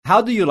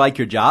How do you like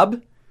your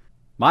job?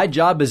 My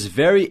job is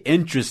very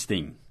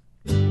interesting.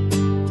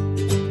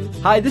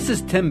 Hi, this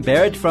is Tim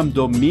Barrett from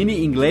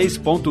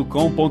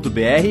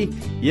domineinglês.com.br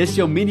e esse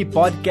é o mini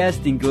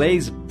podcast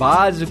Inglês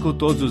Básico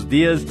Todos os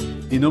Dias,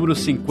 de número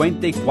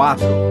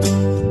 54.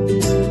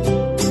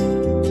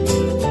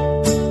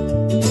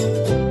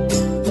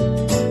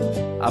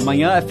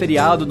 Amanhã é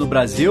feriado no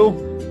Brasil.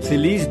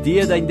 Feliz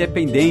Dia da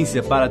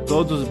Independência para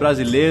todos os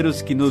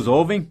brasileiros que nos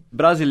ouvem,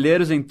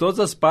 brasileiros em todas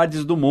as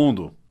partes do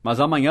mundo. Mas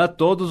amanhã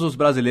todos os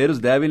brasileiros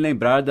devem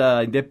lembrar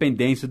da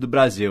independência do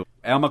Brasil.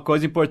 É uma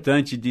coisa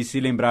importante de se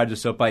lembrar do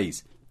seu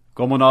país.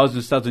 Como nós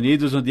nos Estados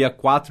Unidos, no dia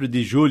 4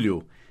 de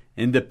julho,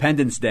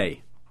 Independence Day.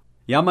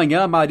 E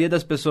amanhã a maioria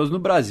das pessoas no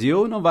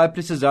Brasil não vai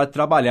precisar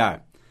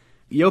trabalhar.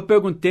 E eu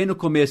perguntei no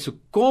começo,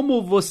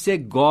 como você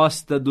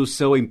gosta do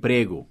seu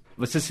emprego?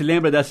 Você se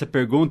lembra dessa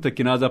pergunta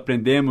que nós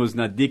aprendemos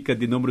na dica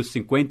de número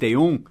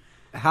 51?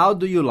 How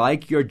do you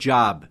like your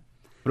job?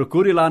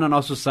 Procure lá no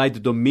nosso site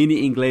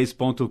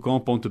domineinglês.com.br,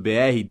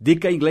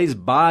 dica inglês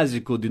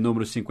básico de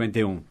número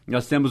 51.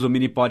 Nós temos o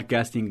mini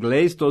podcast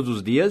inglês todos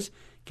os dias,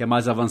 que é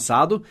mais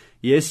avançado,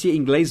 e esse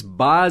inglês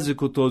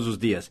básico todos os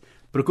dias.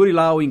 Procure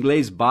lá o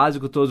inglês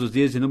básico todos os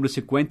dias de número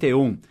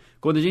 51.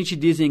 Quando a gente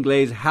diz em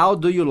inglês, how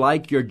do you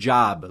like your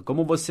job?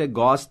 Como você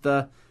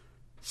gosta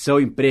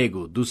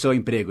do seu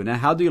emprego,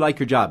 né? How do you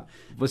like your job?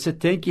 Você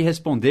tem que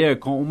responder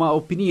com uma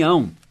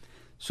opinião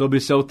sobre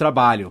o seu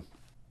trabalho.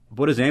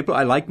 Por exemplo,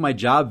 I like my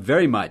job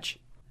very much.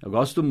 Eu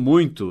gosto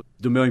muito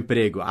do meu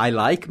emprego. I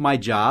like my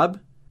job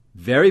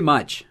very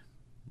much.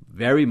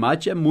 Very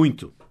much é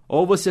muito.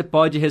 Ou você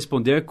pode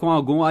responder com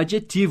algum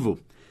adjetivo.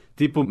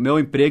 Tipo, meu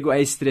emprego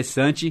é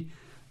estressante.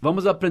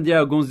 Vamos aprender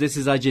alguns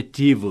desses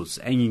adjetivos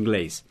em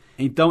inglês.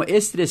 Então,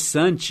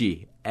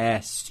 estressante é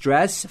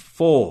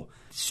stressful.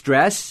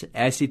 Stress,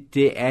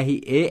 S-T-R-E-S-S,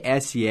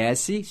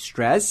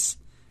 stress,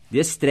 de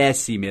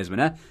estresse mesmo,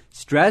 né?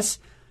 Stress.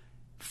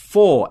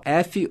 Full,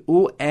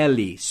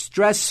 F-U-L,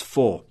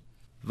 stressful.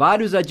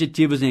 Vários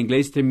adjetivos em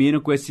inglês terminam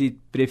com esse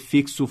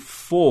prefixo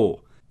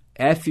full,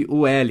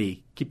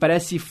 F-U-L, que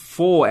parece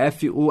full,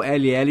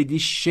 F-U-L-L, de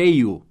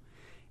cheio.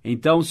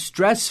 Então,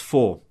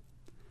 stressful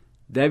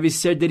deve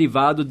ser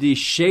derivado de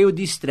cheio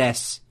de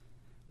estresse.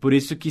 Por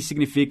isso que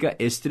significa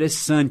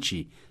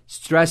estressante,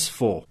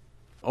 stressful.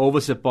 Ou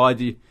você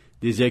pode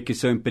dizer que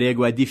seu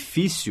emprego é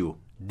difícil,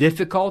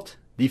 difficult,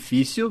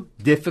 difícil,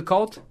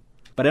 difficult.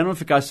 Para eu não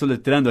ficar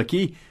soletrando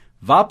aqui,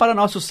 vá para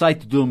nosso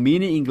site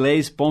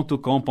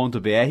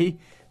domineinglês.com.br,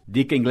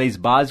 dica inglês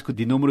básico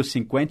de número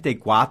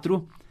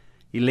 54,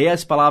 e leia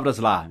as palavras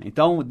lá.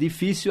 Então,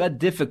 difícil é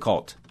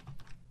difficult.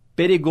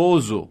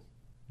 Perigoso,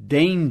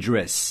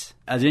 dangerous.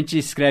 A gente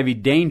escreve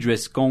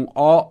dangerous com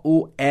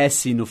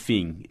O-U-S no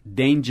fim,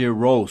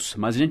 dangerous.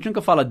 Mas a gente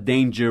nunca fala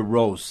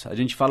dangerous, a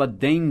gente fala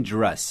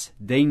dangerous,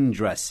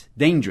 dangerous,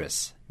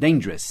 dangerous,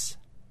 dangerous.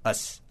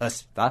 Us,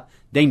 tá?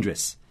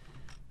 Dangerous.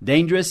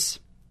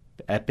 Dangerous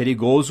é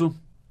perigoso.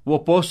 O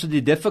oposto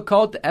de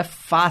difficult é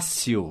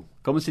fácil.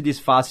 Como se diz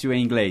fácil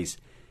em inglês?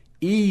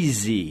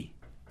 Easy.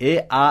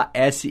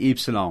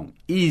 E-A-S-Y.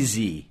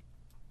 Easy.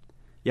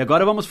 E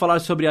agora vamos falar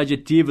sobre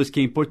adjetivos que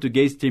em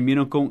português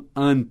terminam com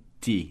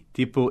ante.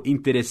 Tipo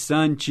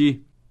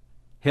interessante,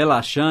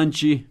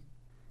 relaxante,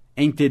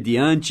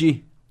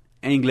 entediante.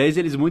 Em inglês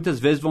eles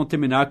muitas vezes vão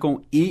terminar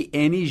com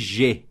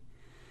ing.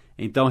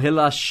 Então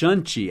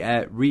relaxante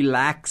é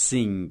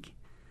relaxing.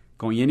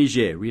 Com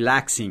ing,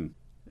 relaxing.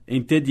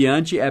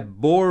 Entediante é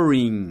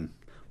boring.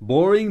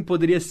 Boring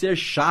poderia ser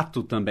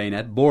chato também,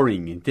 né?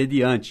 Boring,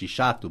 entediante,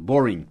 chato,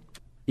 boring.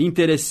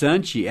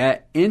 Interessante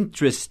é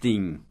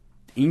interesting.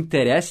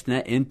 Interest,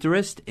 né?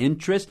 Interest.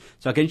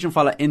 Só que a gente não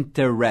fala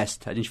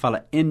interest, a gente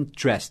fala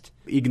interest.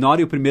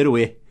 Ignore o primeiro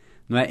E.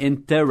 Não é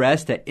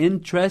interest, é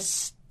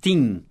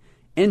interesting.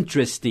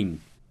 Interesting.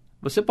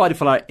 Você pode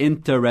falar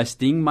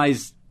interesting,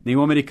 mas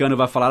nenhum americano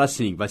vai falar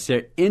assim. Vai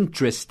ser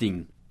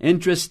interesting.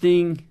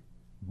 Interesting.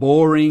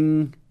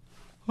 Boring.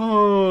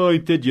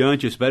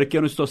 Entediante. Espero que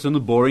eu não estou sendo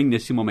boring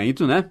nesse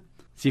momento, né?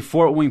 Se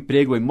for um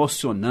emprego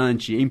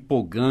emocionante,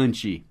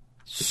 empolgante,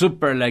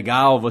 super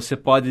legal, você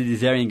pode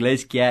dizer em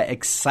inglês que é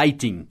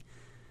exciting.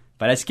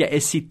 Parece que é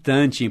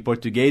excitante em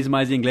português,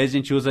 mas em inglês a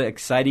gente usa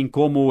exciting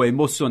como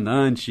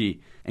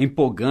emocionante,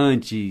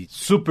 empolgante,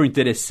 super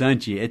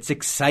interessante. It's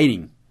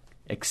exciting.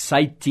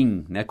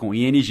 Exciting, né? Com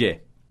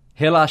ing.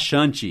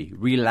 Relaxante,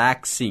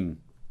 relaxing.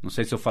 Não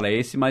sei se eu falei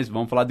esse, mas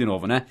vamos falar de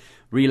novo, né?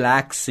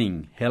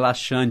 Relaxing,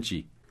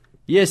 relaxante.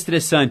 E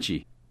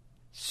estressante?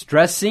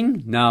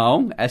 Stressing?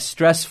 Não, é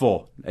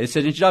stressful. Esse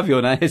a gente já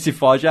viu, né? Esse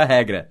foge à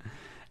regra.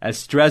 É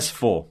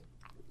stressful.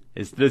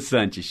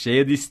 Estressante,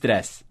 cheio de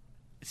estresse.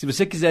 Se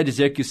você quiser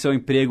dizer que o seu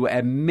emprego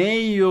é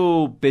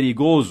meio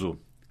perigoso,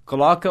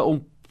 coloca um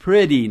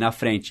pretty na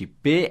frente.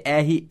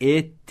 P-R-E-T-T-Y.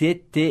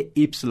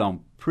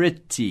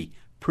 Pretty.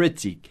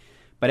 Pretty.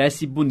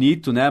 Parece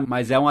bonito, né?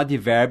 Mas é um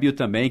advérbio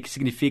também que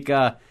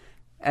significa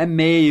é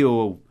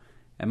meio,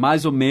 é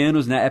mais ou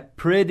menos, né? É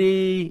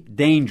pretty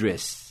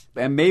dangerous.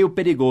 É meio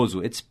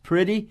perigoso. It's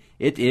pretty,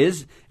 it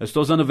is. Eu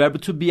estou usando o verbo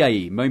to be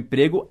aí. Meu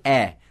emprego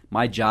é.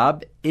 My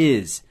job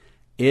is.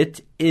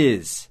 It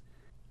is.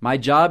 My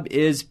job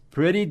is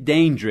pretty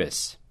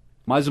dangerous.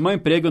 Mas o meu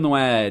emprego não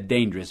é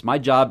dangerous. My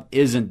job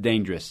isn't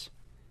dangerous.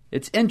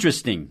 It's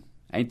interesting.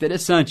 É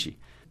interessante.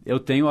 Eu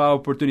tenho a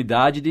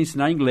oportunidade de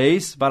ensinar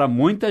inglês para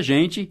muita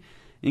gente,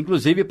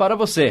 inclusive para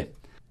você.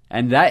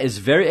 And that is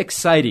very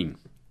exciting.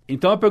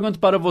 Então eu pergunto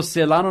para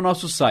você lá no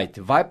nosso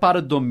site. Vai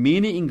para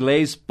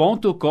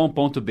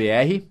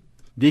domineinglês.com.br,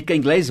 dica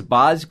Inglês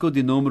Básico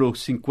de número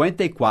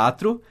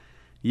 54,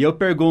 e eu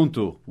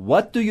pergunto,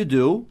 what do you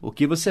do? O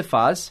que você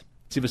faz?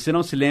 Se você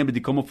não se lembra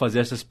de como fazer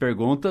essas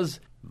perguntas,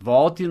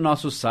 volte no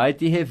nosso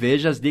site e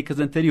reveja as dicas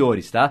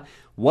anteriores, tá?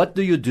 What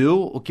do you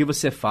do? O que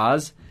você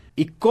faz?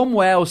 E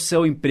como é o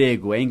seu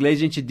emprego? Em inglês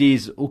a gente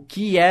diz, o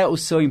que é o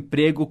seu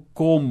emprego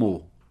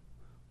como?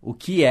 O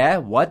que é,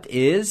 what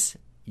is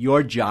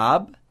your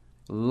job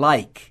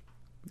like?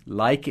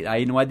 Like,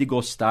 aí não é de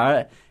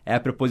gostar, é a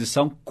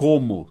preposição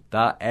como,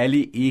 tá?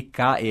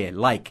 L-I-K-E,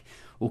 like.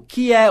 O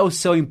que é o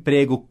seu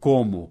emprego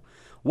como?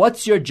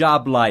 What's your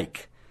job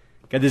like?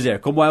 Quer dizer,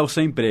 como é o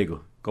seu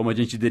emprego? Como a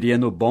gente diria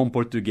no bom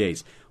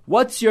português.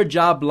 What's your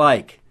job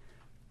like?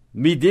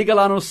 Me diga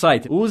lá no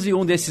site. Use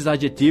um desses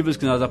adjetivos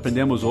que nós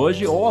aprendemos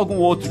hoje ou algum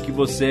outro que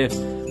você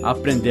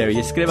aprender. E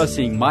escreva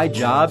assim, my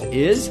job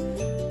is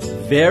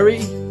very,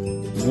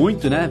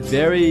 muito, né?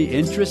 Very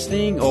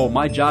interesting. Ou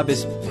my job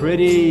is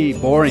pretty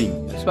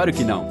boring. Espero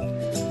que não.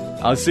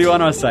 I'll see you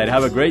on our site.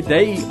 Have a great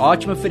day.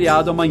 Ótimo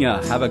feriado amanhã.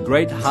 Have a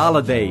great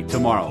holiday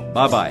tomorrow.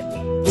 Bye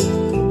bye.